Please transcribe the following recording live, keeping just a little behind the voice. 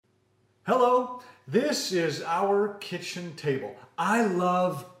Hello, this is our kitchen table. I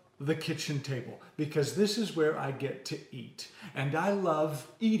love the kitchen table because this is where I get to eat, and I love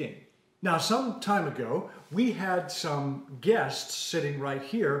eating. Now, some time ago, we had some guests sitting right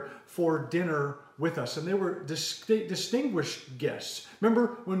here for dinner with us, and they were distinguished guests.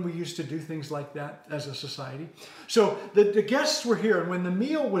 Remember when we used to do things like that as a society? So the guests were here, and when the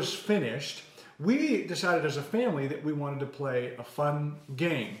meal was finished, we decided as a family that we wanted to play a fun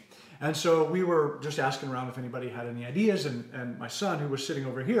game. And so we were just asking around if anybody had any ideas, and my son, who was sitting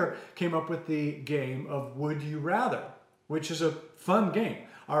over here, came up with the game of Would You Rather, which is a fun game.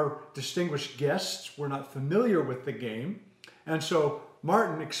 Our distinguished guests were not familiar with the game, and so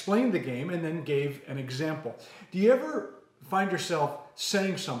Martin explained the game and then gave an example. Do you ever find yourself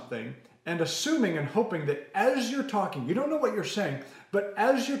saying something and assuming and hoping that as you're talking, you don't know what you're saying, but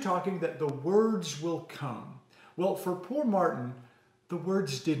as you're talking that the words will come? Well, for poor Martin, the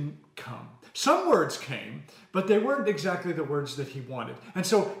words didn't come. Some words came, but they weren't exactly the words that he wanted. And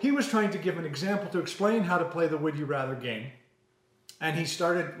so he was trying to give an example to explain how to play the Would You Rather game. And he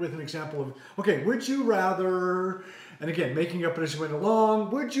started with an example of, okay, would you rather, and again, making up as he went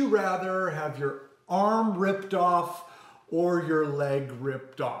along, would you rather have your arm ripped off or your leg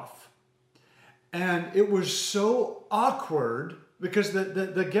ripped off? And it was so awkward because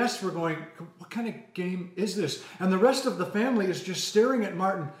the guests were going, what kind of game is this? And the rest of the family is just staring at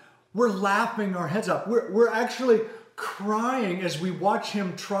Martin. We're laughing our heads up. We're actually crying as we watch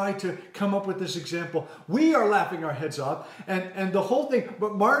him try to come up with this example. We are laughing our heads off, and the whole thing,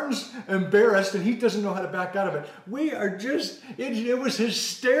 but Martin's embarrassed and he doesn't know how to back out of it. We are just, it was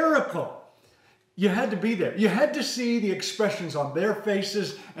hysterical. You had to be there. You had to see the expressions on their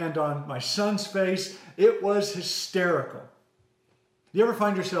faces and on my son's face. It was hysterical. You ever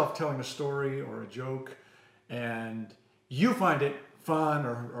find yourself telling a story or a joke and you find it fun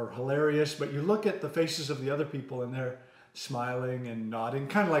or hilarious, but you look at the faces of the other people and they're smiling and nodding,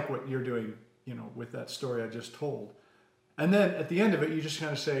 kind of like what you're doing, with that story I just told. And then at the end of it, you just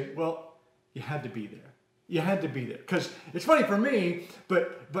kind of say, well, you had to be there. You had to be there. Because it's funny for me,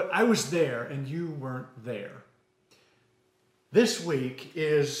 but I was there and you weren't there. This week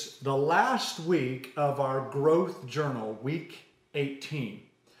is the last week of our growth journal, week 18.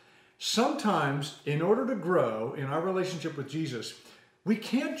 Sometimes, in order to grow in our relationship with Jesus, we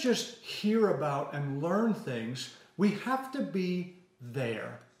can't just hear about and learn things. We have to be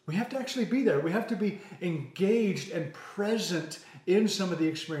there. We have to actually be there. We have to be engaged and present in some of the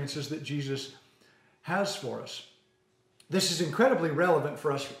experiences that Jesus has for us. This is incredibly relevant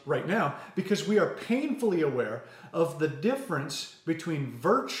for us right now because we are painfully aware of the difference between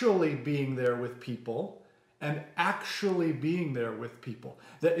virtually being there with people and actually being there with people.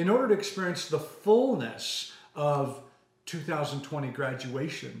 That in order to experience the fullness of 2020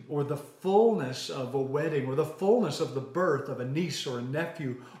 graduation, or the fullness of a wedding, or the fullness of the birth of a niece or a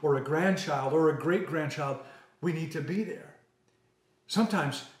nephew or a grandchild or a great-grandchild, we need to be there.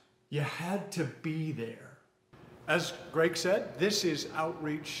 Sometimes you had to be there. As Greg said, this is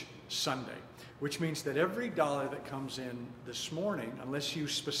Outreach Sunday, which means that every dollar that comes in this morning, unless you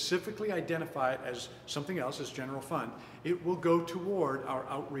specifically identify it as something else, as general fund, it will go toward our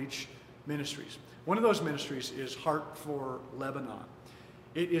outreach ministries. One of those ministries is Heart for Lebanon.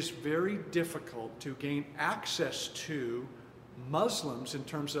 It is very difficult to gain access to Muslims in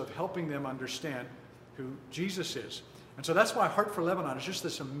terms of helping them understand who Jesus is. And so that's why Heart for Lebanon is just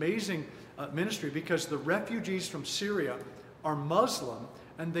this amazing ministry, because the refugees from Syria are Muslim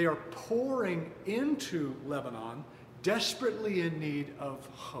and they are pouring into Lebanon desperately in need of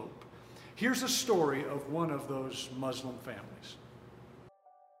hope. Here's a story of one of those Muslim families.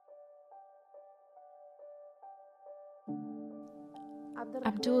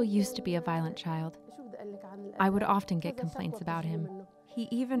 Abdul used to be a violent child. I would often get complaints about him. He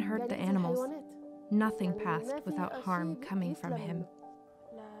even hurt the animals. Nothing passed without harm coming from him.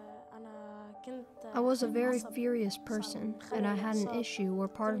 I was a very furious person, and I had an issue where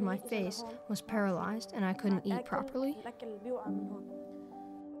part of my face was paralyzed and I couldn't eat properly.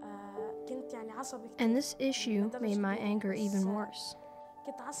 And this issue made my anger even worse.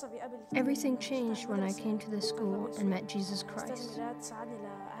 Everything changed when I came to the school and met Jesus Christ.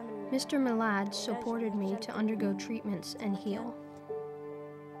 Mr. Milad supported me to undergo treatments and heal.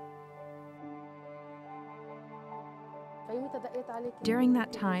 During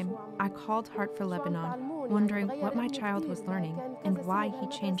that time, I called Heart for Lebanon, wondering what my child was learning and why he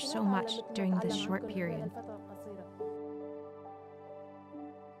changed so much during this short period.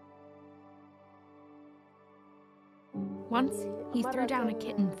 Once, he threw down a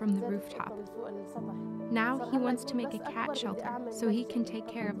kitten from the rooftop. Now he wants to make a cat shelter so he can take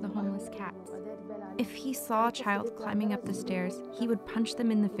care of the homeless cats. If he saw a child climbing up the stairs, he would punch them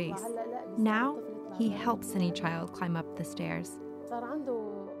in the face. Now, he helps any child climb up the stairs.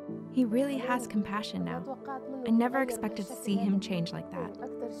 He really has compassion now. I never expected to see him change like that.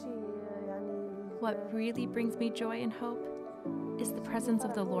 What really brings me joy and hope is the presence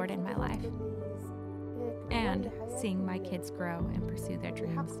of the Lord in my life, and seeing my kids grow and pursue their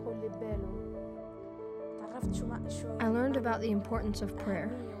dreams. I learned about the importance of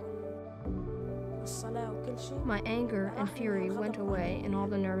prayer. My anger and fury went away and all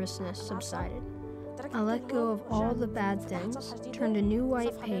the nervousness subsided. I let go of all the bad things, turned a new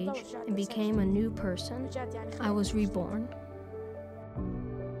white page, and became a new person. I was reborn.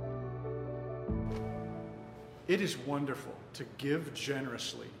 It is wonderful to give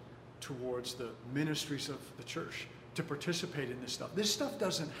generously towards the ministries of the church, to participate in this stuff. This stuff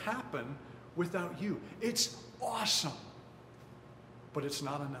doesn't happen without you. It's awesome, but it's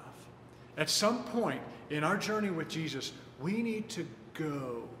not enough. At some point in our journey with Jesus, we need to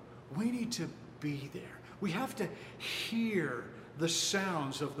go. We need to be there. We have to hear the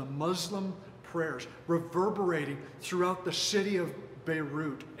sounds of the Muslim prayers reverberating throughout the city of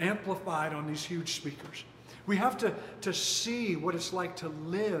Beirut, amplified on these huge speakers. We have to see what it's like to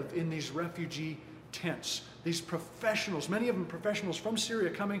live in these refugee tents. These professionals, many of them professionals from Syria,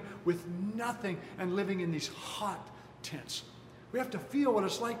 coming with nothing and living in these hot tents. We have to feel what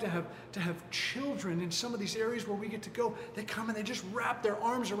it's like to have children in some of these areas where we get to go. They come and they just wrap their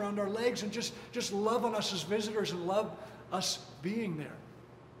arms around our legs and just love on us as visitors and love us being there.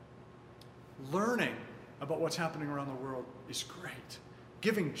 Learning about what's happening around the world is great.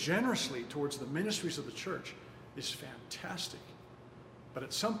 Giving generously towards the ministries of the church is fantastic. But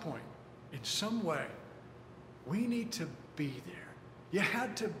at some point, in some way, we need to be there. You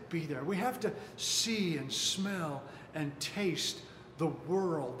had to be there. We have to see and smell and taste the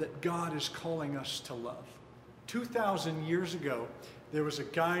world that God is calling us to love. 2,000 years ago, there was a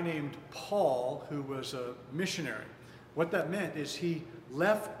guy named Paul who was a missionary. What that meant is he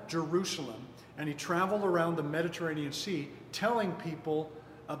left Jerusalem and he traveled around the Mediterranean Sea telling people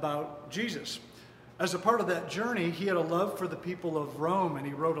about Jesus. As a part of that journey, he had a love for the people of Rome, and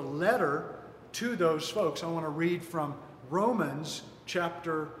he wrote a letter to those folks. I want to read from Romans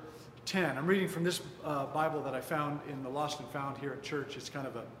chapter 10. I'm reading from this Bible that I found in the Lost and Found here at church. It's kind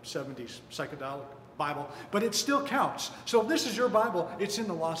of a 70s psychedelic Bible, but it still counts. So if this is your Bible, it's in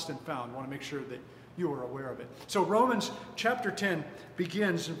the Lost and Found. I want to make sure that you are aware of it. So Romans chapter 10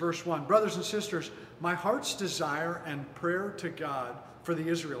 begins in verse 1. Brothers and sisters, my heart's desire and prayer to God for the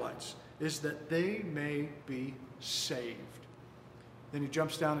Israelites is that they may be saved. Then he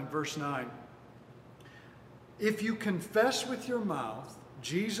jumps down in verse 9. If you confess with your mouth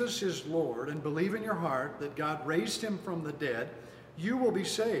Jesus is Lord and believe in your heart that God raised him from the dead, you will be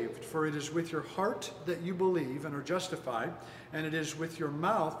saved. For it is with your heart that you believe and are justified, and it is with your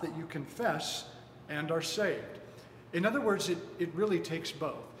mouth that you confess and are saved. In other words, it really takes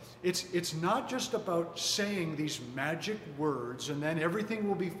both. It's not just about saying these magic words and then everything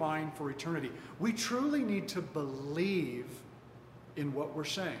will be fine for eternity. We truly need to believe in what we're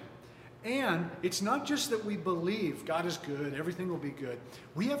saying. And it's not just that we believe God is good, everything will be good.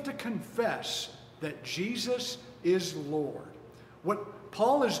 We have to confess that Jesus is Lord. What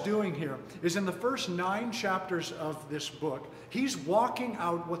Paul is doing here is in the first 9 chapters of this book, he's walking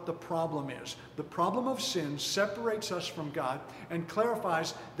out what the problem is. The problem of sin separates us from God and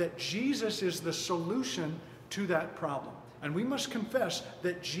clarifies that Jesus is the solution to that problem. And we must confess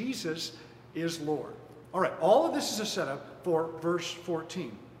that Jesus is Lord. All right, all of this is a setup for verse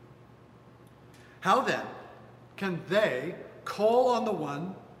 14. How then can they call on the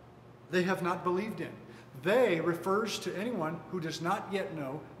one they have not believed in? They refers to anyone who does not yet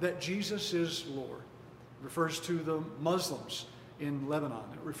know that Jesus is Lord. It refers to the Muslims in Lebanon.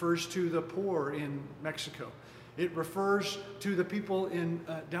 It refers to the poor in Mexico. It refers to the people in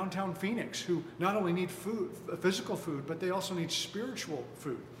downtown Phoenix who not only need food, physical food, but they also need spiritual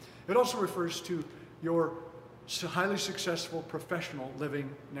food. It also refers to your highly successful professional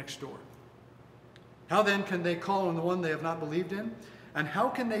living next door. How then can they call on the one they have not believed in? And how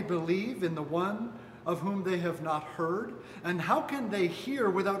can they believe in the one of whom they have not heard? And how can they hear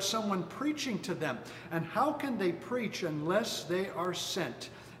without someone preaching to them? And how can they preach unless they are sent?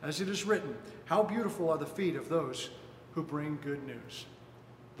 As it is written, how beautiful are the feet of those who bring good news.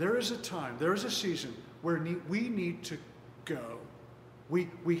 There is a time, there is a season where we need to go. We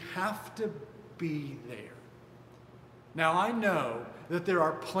have to be there. Now, I know that there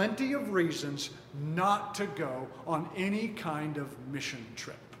are plenty of reasons not to go on any kind of mission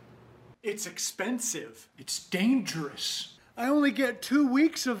trip. It's expensive. It's dangerous. I only get 2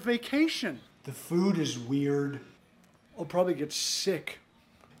 weeks of vacation. The food is weird. I'll probably get sick.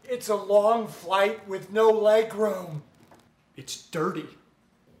 It's a long flight with no leg room. It's dirty.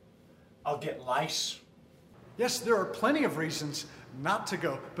 I'll get lice. Yes, there are plenty of reasons not to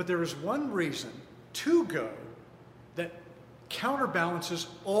go, but there is one reason to go that counterbalances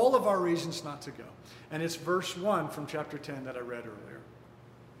all of our reasons not to go. And it's verse 1 from chapter 10 that I read earlier.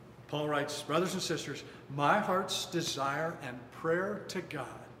 Paul writes, brothers and sisters, my heart's desire and prayer to God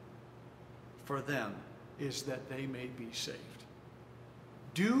for them is that they may be saved.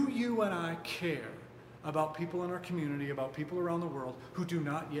 Do you and I care about people in our community, about people around the world who do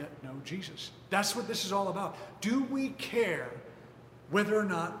not yet know Jesus? That's what this is all about. Do we care whether or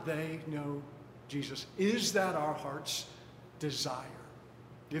not they know Jesus? Is that our heart's desire?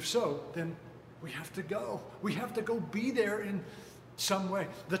 If so, then we have to go. We have to go be there in some way.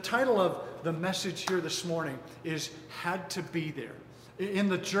 The title of the message here this morning is Had to Be There. In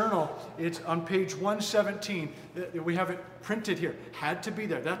the journal, it's on page 117. We have it printed here. Had to be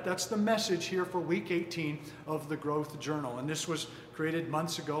there. That's the message here for week 18 of the Growth Journal. And this was created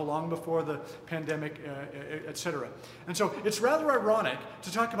months ago, long before the pandemic, etc. And so it's rather ironic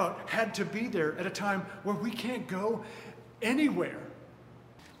to talk about had to be there at a time where we can't go anywhere.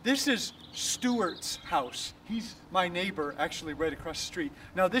 This is Stuart's house. He's my neighbor, actually right across the street.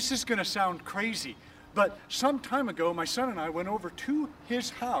 Now, this is going to sound crazy, but some time ago, my son and I went over to his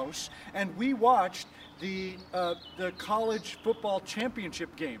house and we watched the college football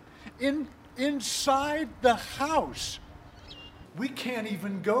championship game inside the house. We can't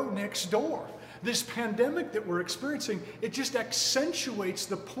even go next door. This pandemic that we're experiencing, it just accentuates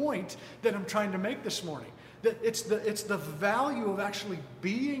the point that I'm trying to make this morning. That it's the value of actually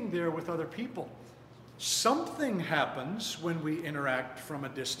being there with other people. Something happens when we interact from a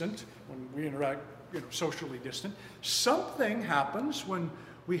distant, when we interact socially distant. Something happens when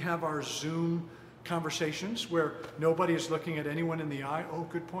we have our Zoom conversations where nobody is looking at anyone in the eye. Oh,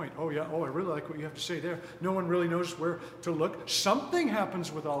 good point. Oh, yeah. Oh, I really like what you have to say there. No one really knows where to look. Something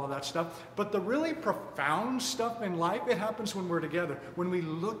happens with all of that stuff. But the really profound stuff in life, it happens when we're together. When we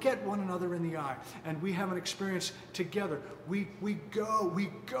look at one another in the eye and we have an experience together. We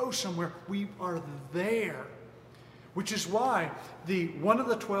go somewhere. We are there. Which is why the one of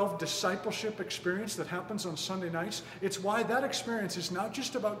the 12 discipleship experience that happens on Sunday nights, it's why that experience is not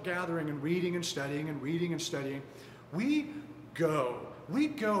just about gathering and reading and studying and reading and studying. We go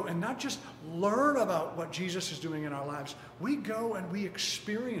and not just learn about what Jesus is doing in our lives. We go and we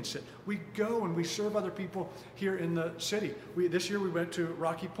experience it. We go and we serve other people here in the city. This year we went to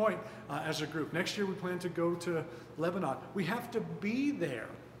Rocky Point as a group. Next year we plan to go to Lebanon. We have to be there.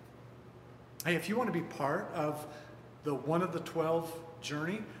 Hey, if you want to be part of the one of the 12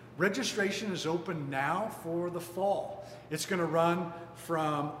 journey, registration is open now for the fall. It's going to run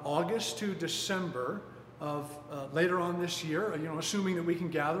from August to December of later on this year, assuming that we can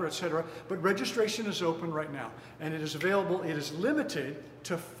gather, etc. But registration is open right now, and it is available. It is limited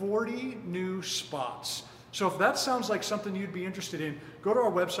to 40 new spots. So if that sounds like something you'd be interested in, go to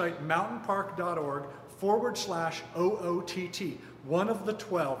our website, mountainpark.org/OOTT, one of the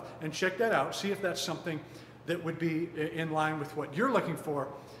 12, and check that out. See if that's something that would be in line with what you're looking for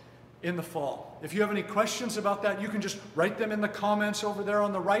in the fall. If you have any questions about that, you can just write them in the comments over there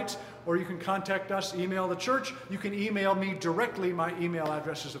on the right, or you can contact us, email the church. You can email me directly. My email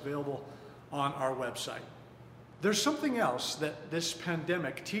address is available on our website. There's something else that this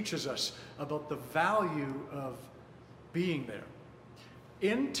pandemic teaches us about the value of being there.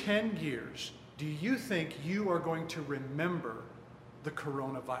 In 10 years, do you think you are going to remember the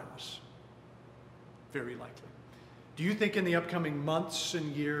coronavirus? Very likely. Do you think in the upcoming months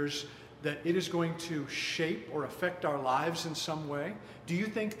and years that it is going to shape or affect our lives in some way? Do you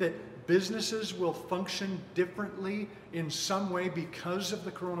think that businesses will function differently in some way because of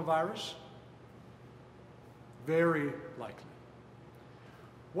the coronavirus? Very likely.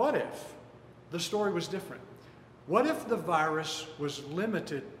 What if the story was different? What if the virus was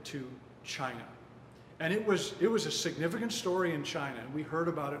limited to China? And it was a significant story in China, and we heard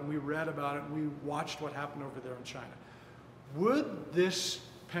about it, and we read about it, and we watched what happened over there in China. Would this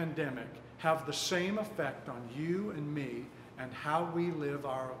pandemic have the same effect on you and me and how we live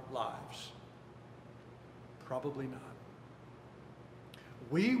our lives? Probably not.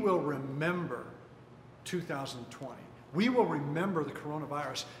 We will remember 2020. We will remember the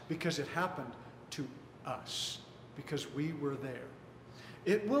coronavirus because it happened to us, because we were there.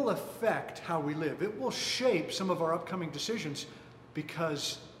 It will affect how we live. It will shape some of our upcoming decisions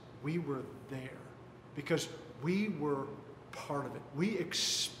because we were there, because we were part of it. We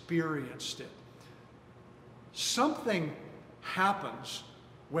experienced it. Something happens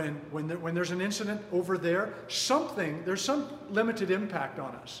when there's an incident over there. There's some limited impact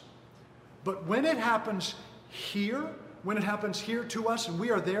on us. But when it happens here to us, and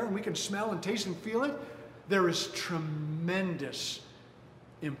we are there and we can smell and taste and feel it, there is tremendous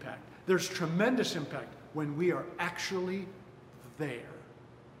impact. There's tremendous impact when we are actually there.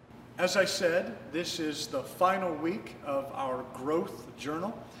 As I said, this is the final week of our growth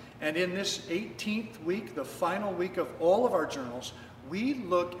journal. And in this 18th week, the final week of all of our journals, we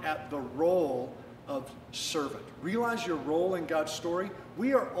look at the role of servant. Realize your role in God's story.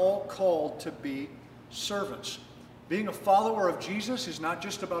 We are all called to be servants. Being a follower of Jesus is not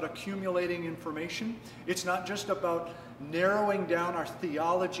just about accumulating information. It's not just about narrowing down our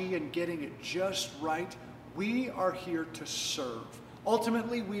theology and getting it just right. We are here to serve.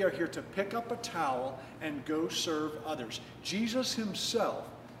 Ultimately, we are here to pick up a towel and go serve others. Jesus himself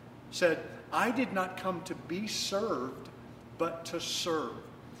said, "I did not come to be served, but to serve."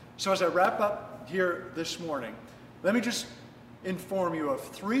 So as I wrap up here this morning, let me just inform you of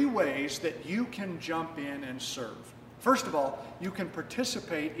 3 ways that you can jump in and serve. First of all, you can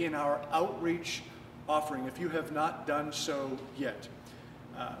participate in our outreach offering if you have not done so yet.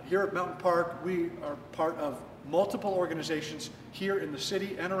 Here at Mountain Park, we are part of multiple organizations here in the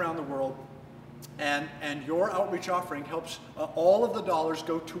city and around the world. And your outreach offering helps all of the dollars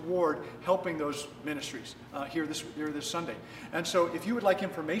go toward helping those ministries here this Sunday. And so if you would like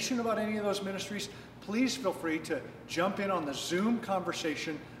information about any of those ministries, please feel free to jump in on the Zoom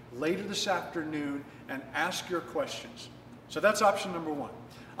conversation later this afternoon and ask your questions. So that's option number 1.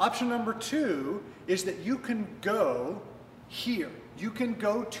 Option number 2 is that you can go here. You can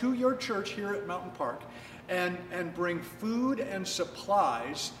go to your church here at Mountain Park and bring food and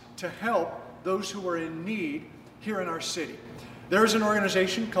supplies to help those who are in need here in our city. There's an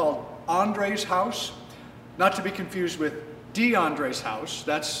organization called Andre's House, not to be confused with DeAndre's House.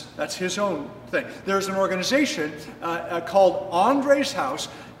 That's his own thing. There's an organization called Andre's House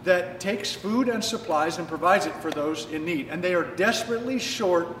that takes food and supplies and provides it for those in need. And they are desperately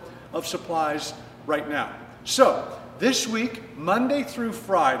short of supplies right now. So this week, Monday through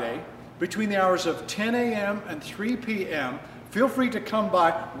Friday, between the hours of 10 a.m. and 3 p.m., feel free to come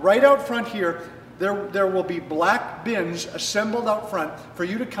by right out front here. There will be black bins assembled out front for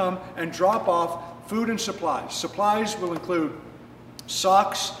you to come and drop off food and supplies. Supplies will include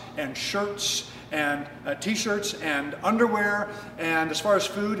socks and shirts and t-shirts and underwear. And as far as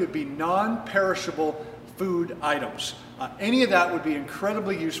food, it would be non-perishable food items. Any of that would be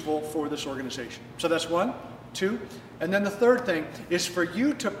incredibly useful for this organization. So that's 1, 2. And then the third thing is for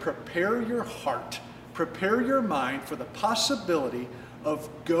you to prepare your heart, prepare your mind for the possibility of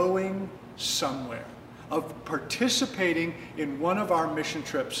going somewhere, of participating in one of our mission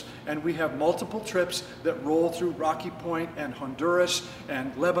trips. And we have multiple trips that roll through Rocky Point and Honduras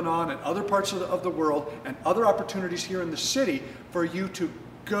and Lebanon and other parts of the world, and other opportunities here in the city for you to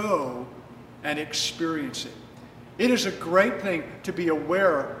go and experience it. It is a great thing to be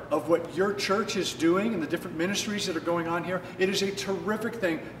aware of what your church is doing and the different ministries that are going on here. It is a terrific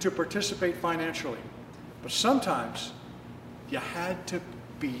thing to participate financially. But sometimes you had to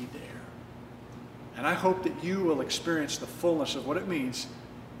be there. And I hope that you will experience the fullness of what it means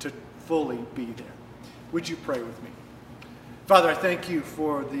to fully be there. Would you pray with me? Father, I thank you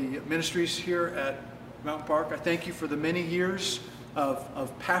for the ministries here at Mountain Park. I thank you for the many years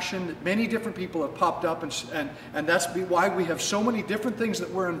of passion that many different people have popped up, and that's why we have so many different things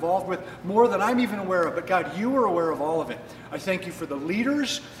that we're involved with, more than I'm even aware of. But God, you are aware of all of it. I thank you for the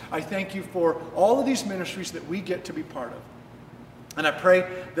leaders. I thank you for all of these ministries that we get to be part of. And I pray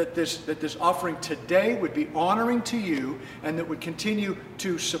that this offering today would be honoring to you and that would continue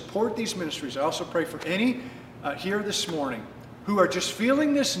to support these ministries. I also pray for any here this morning who are just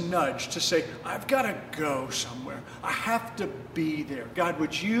feeling this nudge to say, I've got to go somewhere. I have to be there. God,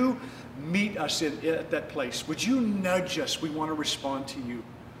 would you meet us at that place? Would you nudge us? We want to respond to you.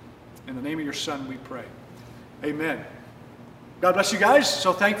 In the name of your Son, we pray. Amen. God bless you guys.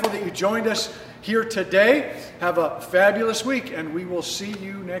 So thankful that you joined us here today. Have a fabulous week, and we will see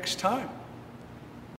you next time.